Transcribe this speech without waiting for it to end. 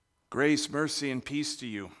Grace, mercy, and peace to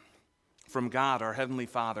you from God, our Heavenly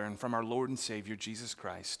Father, and from our Lord and Savior, Jesus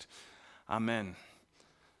Christ. Amen.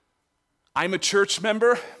 I'm a church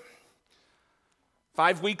member.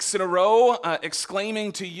 5 weeks in a row,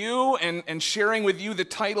 exclaiming to you and sharing with you the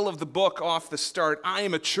title of the book off the start. I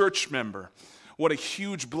am a church member. What a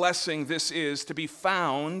huge blessing this is to be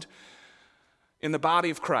found in the body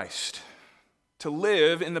of Christ, to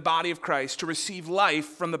live in the body of Christ, to receive life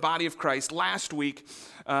from the body of Christ. Last week,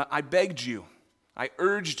 I begged you, I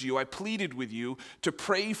urged you, I pleaded with you to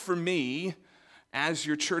pray for me as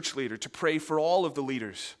your church leader, to pray for all of the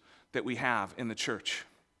leaders that we have in the church.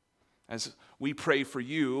 As we pray for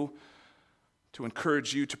you, to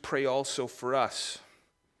encourage you to pray also for us.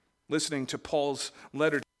 Listening to Paul's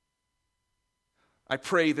letter, I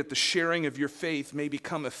pray that the sharing of your faith may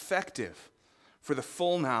become effective for the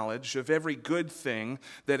full knowledge of every good thing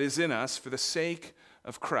that is in us for the sake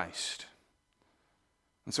of Christ.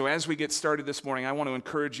 And so as we get started this morning, I want to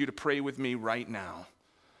encourage you to pray with me right now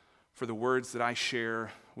for the words that I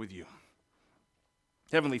share with you.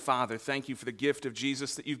 Heavenly Father, thank you for the gift of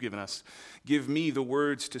Jesus that you've given us. Give me the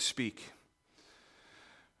words to speak.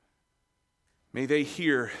 May they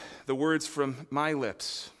hear the words from my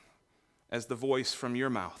lips as the voice from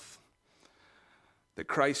your mouth, that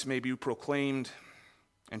Christ may be proclaimed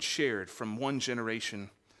and shared from one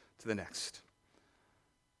generation to the next.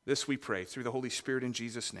 This we pray through the Holy Spirit in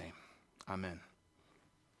Jesus' name. Amen.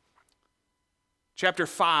 Chapter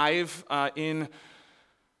 5 in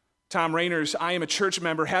Tom Rainer's I Am a Church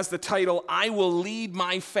Member has the title, I Will Lead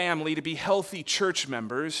My Family to Be Healthy Church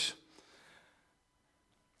Members.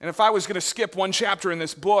 And if I was going to skip one chapter in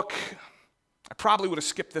this book, I probably would have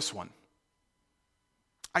skipped this one.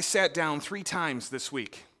 I sat down 3 times this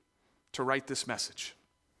week to write this message.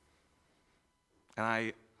 And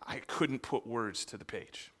I couldn't put words to the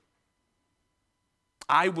page.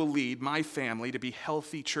 I will lead my family to be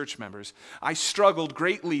healthy church members. I struggled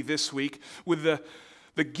greatly this week with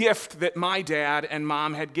the gift that my dad and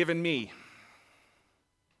mom had given me.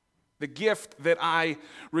 The gift that I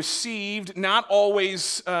received, not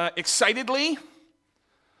always excitedly,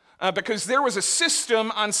 because there was a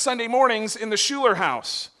system on Sunday mornings in the Schuler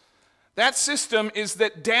house. That system is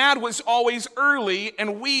that Dad was always early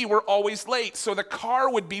and we were always late. So the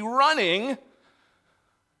car would be running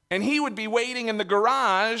and he would be waiting in the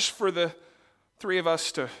garage for the 3 of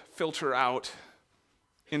us to filter out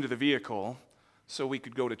into the vehicle so we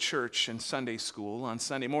could go to church and Sunday school on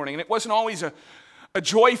Sunday morning. And it wasn't always a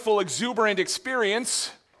joyful, exuberant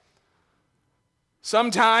experience.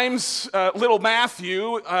 Sometimes little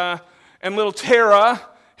Matthew and little Tara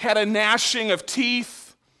had a gnashing of teeth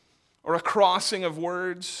or a crossing of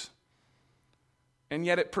words, and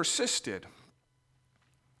yet it persisted.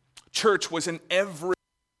 Church was in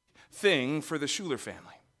everything for the Schuler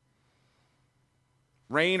family.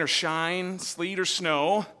 Rain or shine, sleet or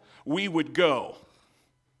snow, we would go.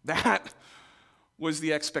 That was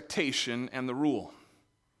the expectation and the rule.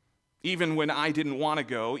 Even when I didn't want to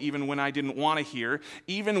go, even when I didn't want to hear,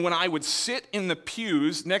 even when I would sit in the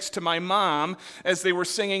pews next to my mom as they were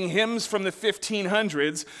singing hymns from the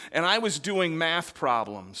 1500s, and I was doing math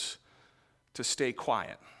problems to stay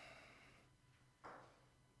quiet.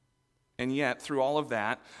 And yet, through all of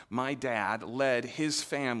that, my dad led his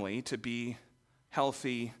family to be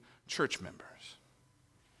healthy church members,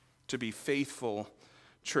 to be faithful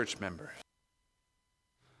church members.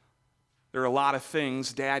 There are a lot of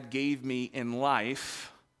things Dad gave me in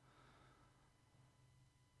life.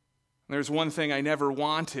 There's one thing I never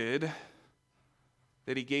wanted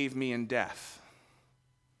that he gave me in death.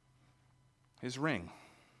 His ring.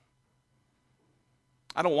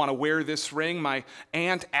 I don't want to wear this ring. My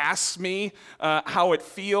aunt asks me how it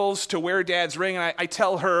feels to wear Dad's ring, and I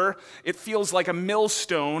tell her it feels like a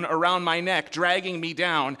millstone around my neck, dragging me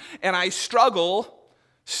down. And I struggle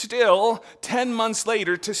still, 10 months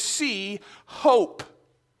later, to see hope.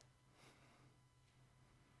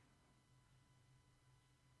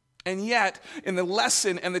 And yet, in the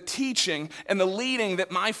lesson and the teaching and the leading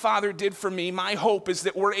that my father did for me, my hope is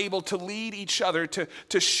that we're able to lead each other,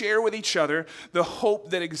 to share with each other the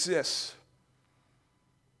hope that exists.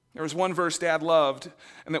 There was one verse Dad loved,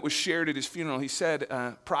 and that was shared at his funeral. He said,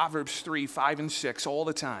 Proverbs 3, 5, and 6 all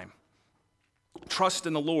the time. Trust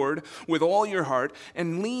in the Lord with all your heart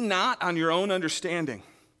and lean not on your own understanding.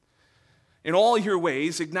 In all your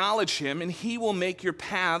ways acknowledge him and he will make your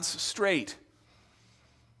paths straight.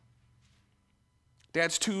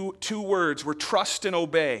 Dad's two words were trust and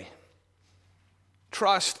obey.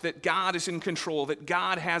 Trust that God is in control, that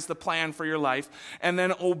God has the plan for your life, and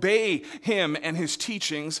then obey him and his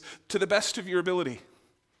teachings to the best of your ability.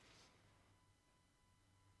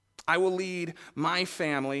 I will lead my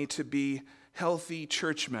family to be healthy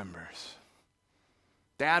church members.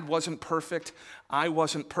 Dad wasn't perfect. I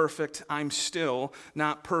wasn't perfect. I'm still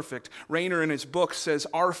not perfect. Rainer in his book says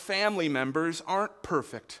our family members aren't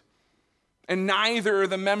perfect, and neither are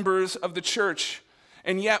the members of the church.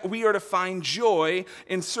 And yet we are to find joy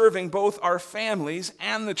in serving both our families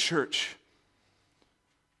and the church.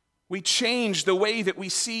 We change the way that we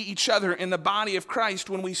see each other in the body of Christ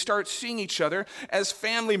when we start seeing each other as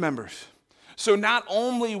family members. So not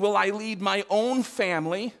only will I lead my own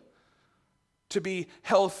family to be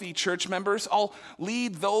healthy church members, I'll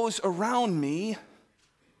lead those around me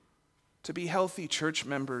to be healthy church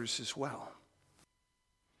members as well.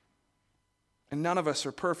 And none of us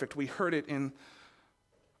are perfect. We heard it in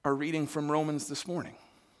our reading from Romans this morning.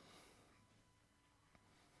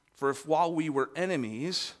 For if while we were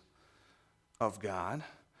enemies of God,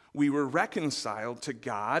 we were reconciled to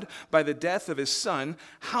God by the death of his Son,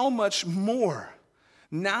 how much more,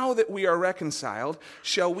 now that we are reconciled,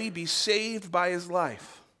 shall we be saved by his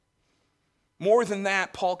life? More than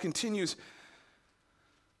that, Paul continues,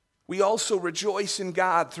 we also rejoice in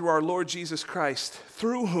God through our Lord Jesus Christ,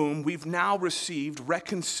 through whom we've now received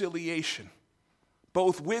reconciliation,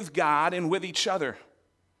 both with God and with each other.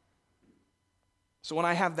 So when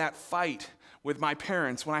I have that fight with my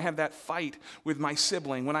parents, when I have that fight with my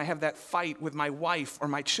sibling, when I have that fight with my wife or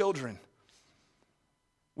my children,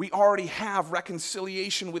 we already have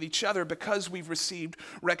reconciliation with each other because we've received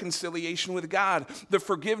reconciliation with God. The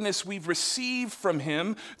forgiveness we've received from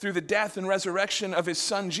him through the death and resurrection of his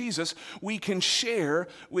Son Jesus, we can share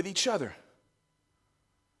with each other.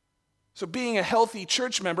 So being a healthy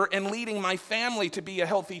church member and leading my family to be a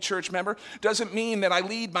healthy church member doesn't mean that I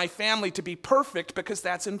lead my family to be perfect, because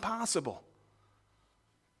that's impossible.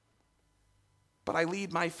 But I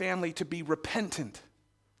lead my family to be repentant,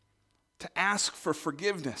 to ask for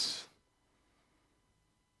forgiveness,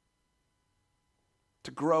 to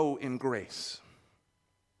grow in grace.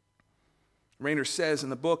 Rainer says in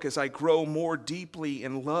the book, as I grow more deeply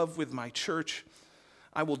in love with my church,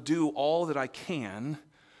 I will do all that I can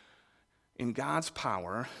in God's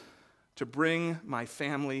power to bring my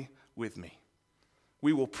family with me.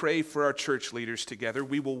 We will pray for our church leaders together,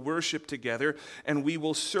 we will worship together, and we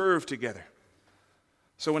will serve together.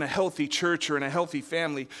 So in a healthy church or in a healthy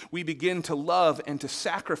family, we begin to love and to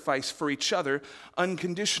sacrifice for each other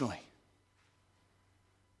unconditionally.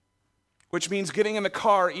 Which means getting in the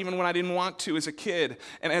car even when I didn't want to as a kid.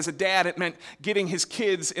 And as a dad, it meant getting his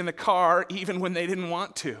kids in the car even when they didn't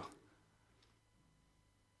want to.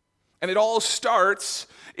 And it all starts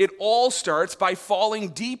by falling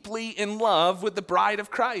deeply in love with the bride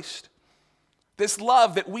of Christ. This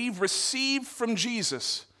love that we've received from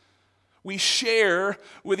Jesus, we share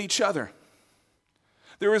with each other.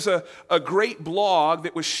 There was a great blog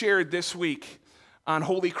that was shared this week on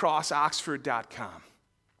holycrossoxford.com.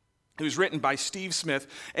 It was written by Steve Smith,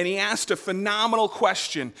 and he asked a phenomenal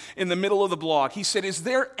question in the middle of the blog. He said, is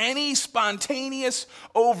there any spontaneous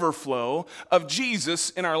overflow of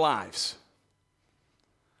Jesus in our lives?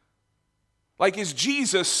 Like, is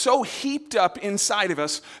Jesus so heaped up inside of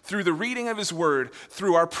us through the reading of his word,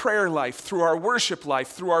 through our prayer life, through our worship life,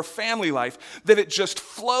 through our family life, that it just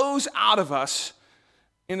flows out of us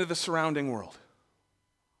into the surrounding world?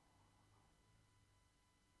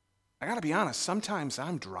 I got to be honest, sometimes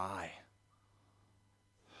I'm dry.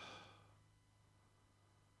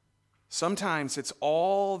 Sometimes it's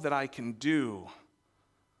all that I can do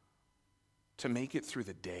to make it through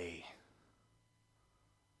the day.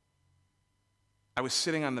 I was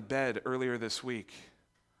sitting on the bed earlier this week,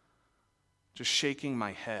 just shaking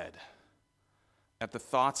my head at the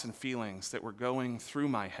thoughts and feelings that were going through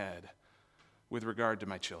my head with regard to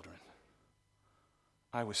my children.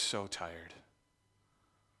 I was so tired.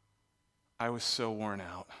 I was so worn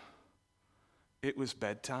out. It was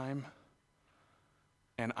bedtime,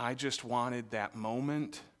 and I just wanted that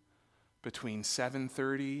moment between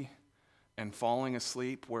 7:30 and falling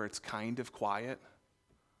asleep where it's kind of quiet.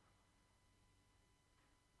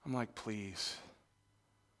 I'm like, please.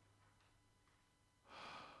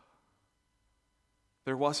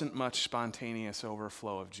 There wasn't much spontaneous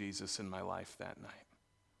overflow of Jesus in my life that night.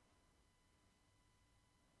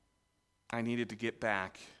 I needed to get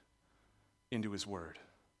back into his word.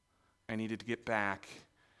 I needed to get back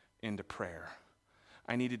into prayer.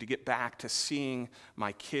 I needed to get back to seeing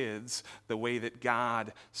my kids the way that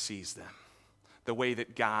God sees them, the way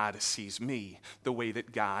that God sees me, the way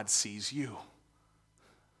that God sees you.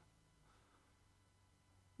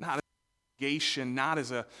 Not as a negation, not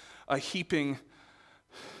as a heaping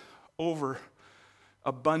over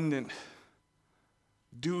abundant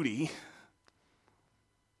duty,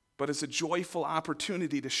 but as a joyful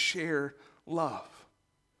opportunity to share love.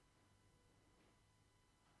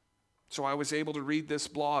 So I was able to read this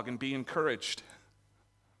blog and be encouraged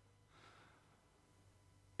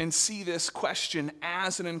and see this question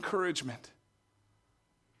as an encouragement.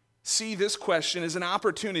 See this question as an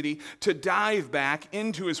opportunity to dive back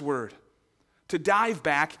into His Word, to dive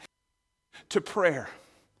back to prayer,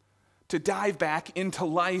 to dive back into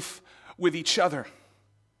life with each other.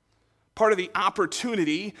 Part of the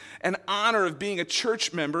opportunity and honor of being a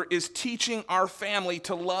church member is teaching our family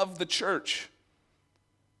to love the church.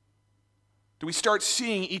 Do we start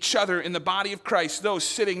seeing each other in the body of Christ, those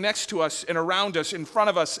sitting next to us and around us, in front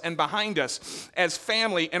of us and behind us, as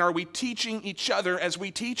family? And are we teaching each other as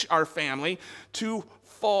we teach our family to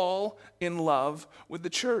fall in love with the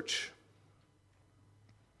church?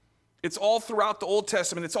 It's all throughout the Old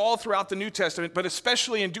Testament. It's all throughout the New Testament, but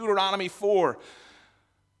especially in Deuteronomy 4.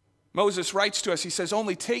 Moses writes to us, he says,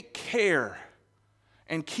 "Only take care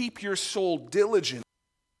and keep your soul diligent,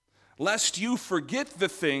 lest you forget the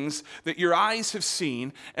things that your eyes have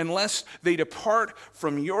seen, and lest they depart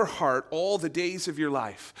from your heart all the days of your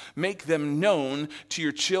life. Make them known to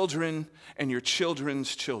your children and your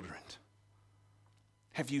children's children."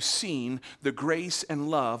 Have you seen the grace and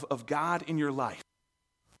love of God in your life?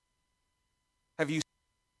 Have you seen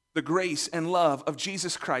the grace and love of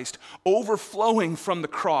Jesus Christ overflowing from the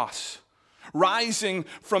cross, rising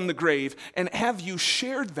from the grave? And have you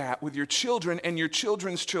shared that with your children and your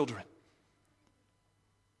children's children?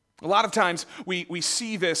 A lot of times we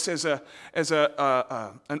see this as an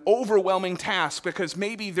overwhelming task because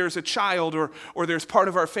maybe there's a child or there's part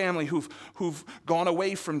of our family who've gone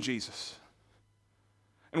away from Jesus.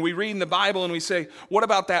 And we read in the Bible and we say, what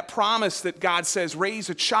about that promise that God says, raise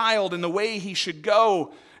a child in the way he should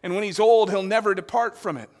go, and when he's old, he'll never depart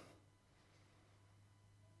from it?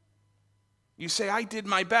 You say, I did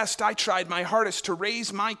my best. I tried my hardest to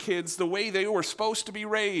raise my kids the way they were supposed to be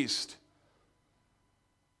raised.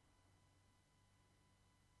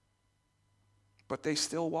 But they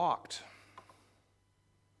still walked.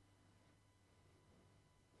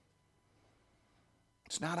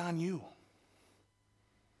 It's not on you.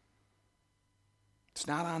 It's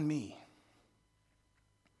not on me.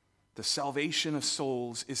 The salvation of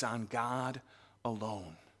souls is on God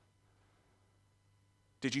alone.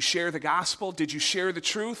 Did you share the gospel? Did you share the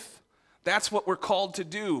truth? That's what we're called to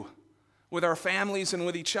do with our families and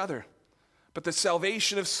with each other. But the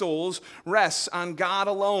salvation of souls rests on God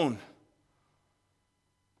alone.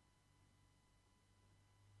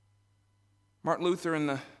 Martin Luther, in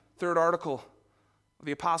the third article of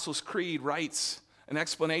the Apostles' Creed, writes an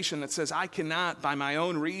explanation that says, I cannot by my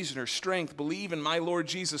own reason or strength believe in my Lord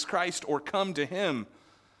Jesus Christ or come to him.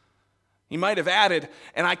 He might have added,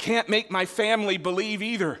 and I can't make my family believe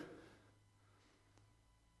either.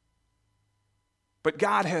 But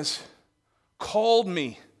God has called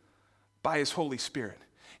me by his Holy Spirit.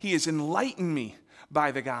 He has enlightened me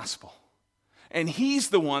by the gospel. And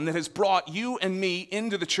he's the one that has brought you and me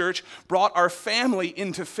into the church, brought our family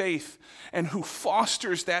into faith, and who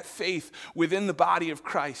fosters that faith within the body of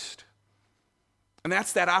Christ. And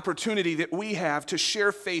that's that opportunity that we have to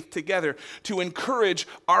share faith together, to encourage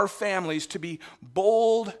our families to be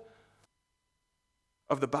bold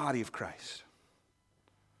of the body of Christ.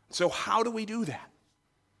 So how do we do that?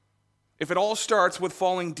 If it all starts with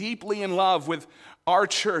falling deeply in love with our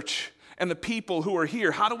church and the people who are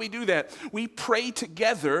here, how do we do that? We pray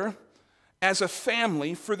together as a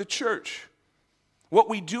family for the church. What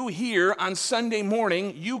we do here on Sunday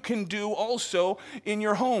morning, you can do also in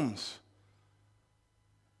your homes.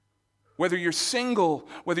 Whether you're single,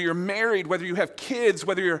 whether you're married, whether you have kids,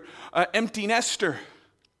 whether you're an empty nester,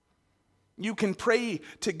 you can pray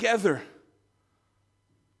together.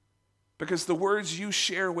 Because the words you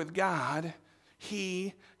share with God,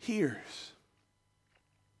 he hears.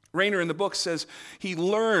 Rainer in the book says he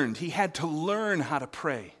had to learn how to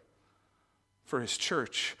pray for his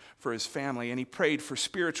church, for his family, and he prayed for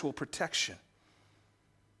spiritual protection.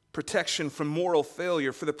 Protection from moral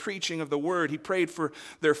failure, for the preaching of the word. He prayed for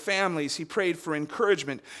their families. He prayed for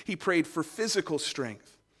encouragement. He prayed for physical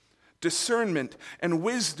strength, discernment, and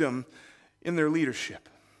wisdom in their leadership.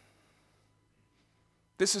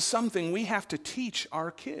 This is something we have to teach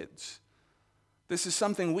our kids. This is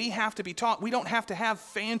something we have to be taught. We don't have to have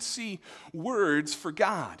fancy words for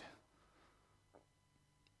God.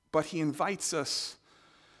 But he invites us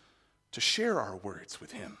to share our words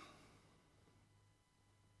with him.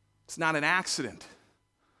 It's not an accident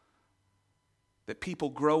that people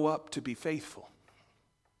grow up to be faithful.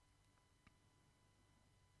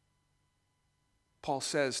 Paul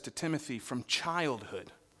says to Timothy, from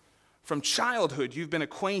childhood, From childhood, you've been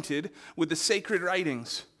acquainted with the sacred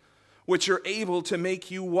writings, which are able to make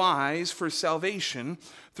you wise for salvation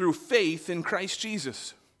through faith in Christ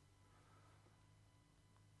Jesus.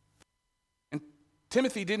 And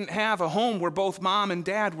Timothy didn't have a home where both mom and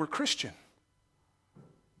dad were Christian.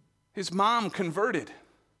 His mom converted.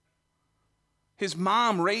 His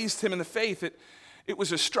mom raised him in the faith. It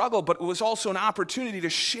was a struggle, but it was also an opportunity to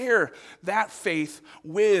share that faith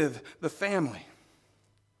with the family.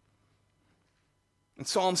 In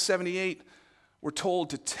Psalm 78, we're told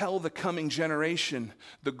to tell the coming generation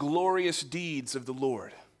the glorious deeds of the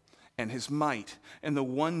Lord and his might and the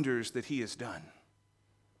wonders that he has done.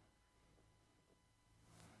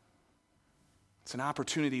 It's an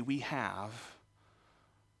opportunity we have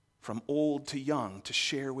from old to young to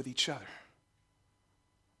share with each other.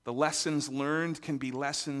 The lessons learned can be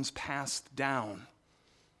lessons passed down.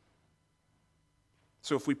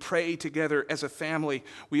 So if we pray together as a family,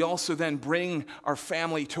 we also then bring our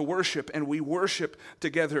family to worship, and we worship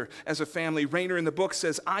together as a family. Rainer in the book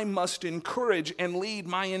says, I must encourage and lead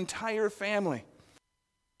my entire family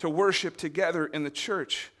to worship together in the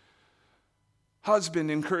church. Husband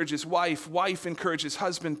encourages wife, wife encourages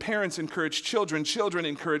husband, parents encourage children, children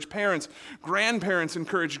encourage parents, grandparents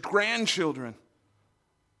encourage grandchildren.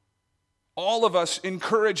 All of us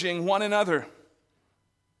encouraging one another.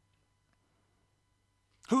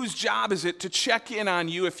 Whose job is it to check in on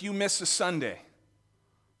you if you miss a Sunday?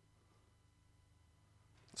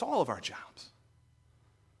 It's all of our jobs.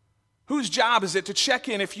 Whose job is it to check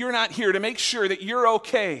in if you're not here, to make sure that you're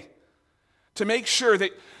okay, to make sure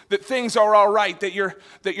that things are all right, that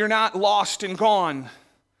you're not lost and gone?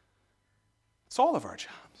 It's all of our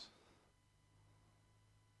jobs.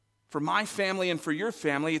 For my family and for your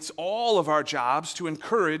family, it's all of our jobs to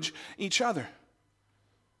encourage each other.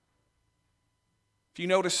 If you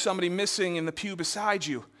notice somebody missing in the pew beside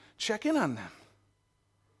you, check in on them.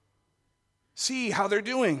 See how they're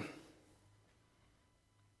doing.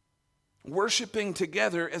 Worshiping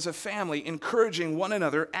together as a family, encouraging one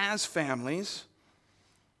another as families.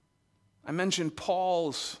 I mentioned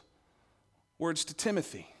Paul's words to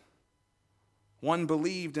Timothy. One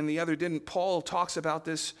believed and the other didn't. Paul talks about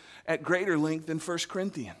this at greater length in 1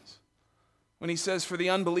 Corinthians when he says, for the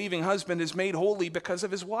unbelieving husband is made holy because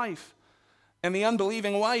of his wife, and the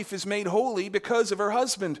unbelieving wife is made holy because of her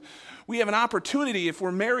husband. We have an opportunity, if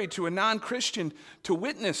we're married to a non-Christian, to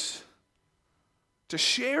witness, to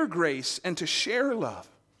share grace, and to share love.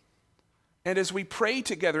 And as we pray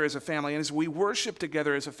together as a family, and as we worship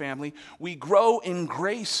together as a family, we grow in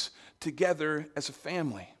grace together as a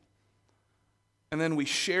family. And then we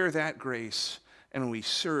share that grace, and we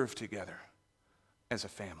serve together as a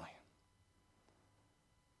family.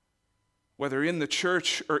 Whether in the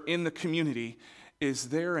church or in the community, is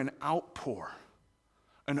there an outpour,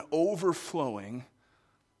 an overflowing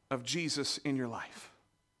of Jesus in your life?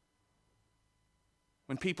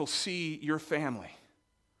 When people see your family,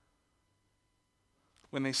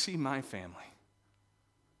 when they see my family,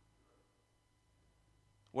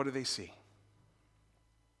 what do they see?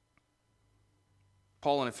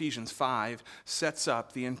 Paul in Ephesians 5 sets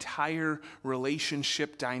up the entire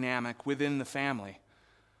relationship dynamic within the family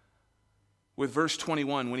with verse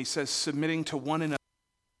 21 when he says, submitting to one another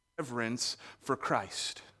in reverence for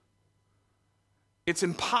Christ. It's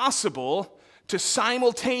impossible to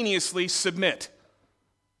simultaneously submit.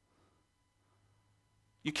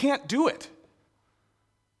 You can't do it.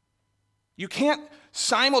 You can't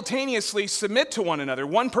simultaneously submit to one another.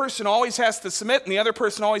 One person always has to submit and the other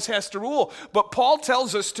person always has to rule. But Paul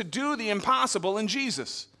tells us to do the impossible in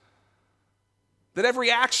Jesus. That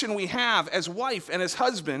every action we have as wife and as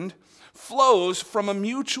husband flows from a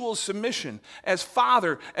mutual submission, as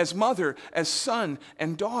father, as mother, as son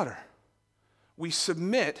and daughter. We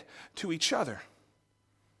submit to each other.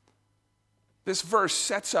 This verse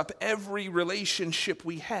sets up every relationship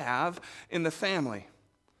we have in the family.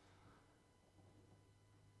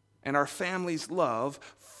 And our family's love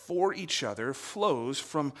for each other flows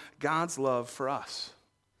from God's love for us,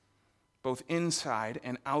 both inside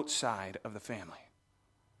and outside of the family.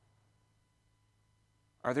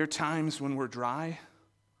 Are there times when we're dry?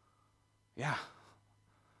 Yeah.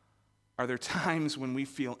 Are there times when we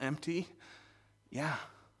feel empty? Yeah.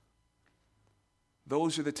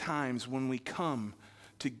 Those are the times when we come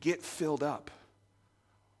to get filled up.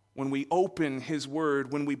 When we open His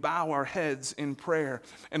Word, when we bow our heads in prayer,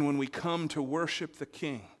 and when we come to worship the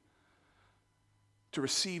King, to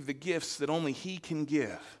receive the gifts that only He can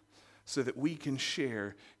give, so that we can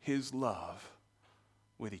share His love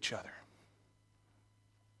with each other.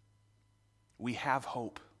 We have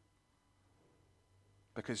hope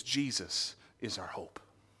because Jesus is our hope.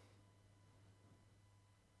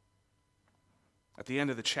 At the end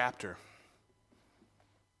of the chapter,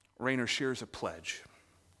 Rainer shares a pledge.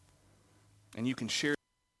 And you can share it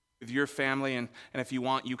with your family, and if you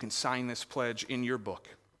want, you can sign this pledge in your book.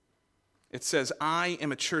 It says, I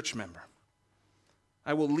am a church member.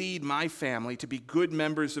 I will lead my family to be good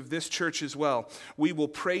members of this church as well. We will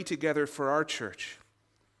pray together for our church.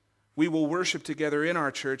 We will worship together in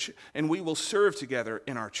our church, and we will serve together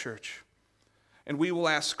in our church. And we will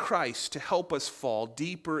ask Christ to help us fall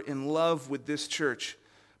deeper in love with this church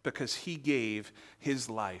because he gave his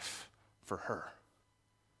life for her.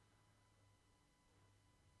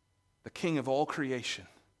 The King of all creation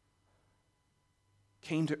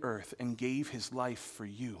came to earth and gave his life for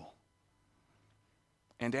you.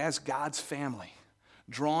 And as God's family,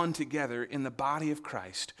 drawn together in the body of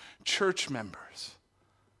Christ, church members,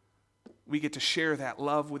 we get to share that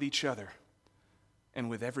love with each other and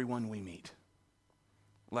with everyone we meet.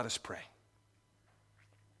 Let us pray.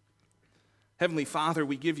 Heavenly Father,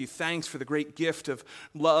 we give you thanks for the great gift of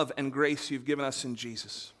love and grace you've given us in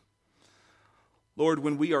Jesus. Lord,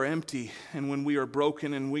 when we are empty and when we are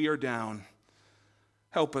broken and we are down,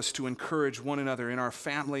 help us to encourage one another in our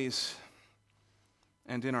families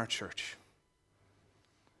and in our church,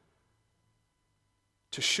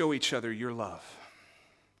 to show each other your love,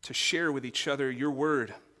 to share with each other your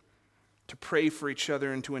word, to pray for each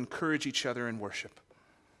other and to encourage each other in worship.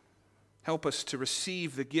 Help us to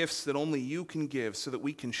receive the gifts that only you can give so that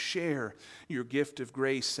we can share your gift of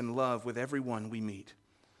grace and love with everyone we meet,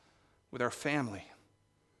 with our family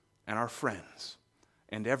and our friends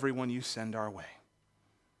and everyone you send our way.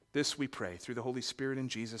 This we pray through the Holy Spirit in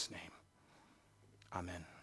Jesus' name. Amen.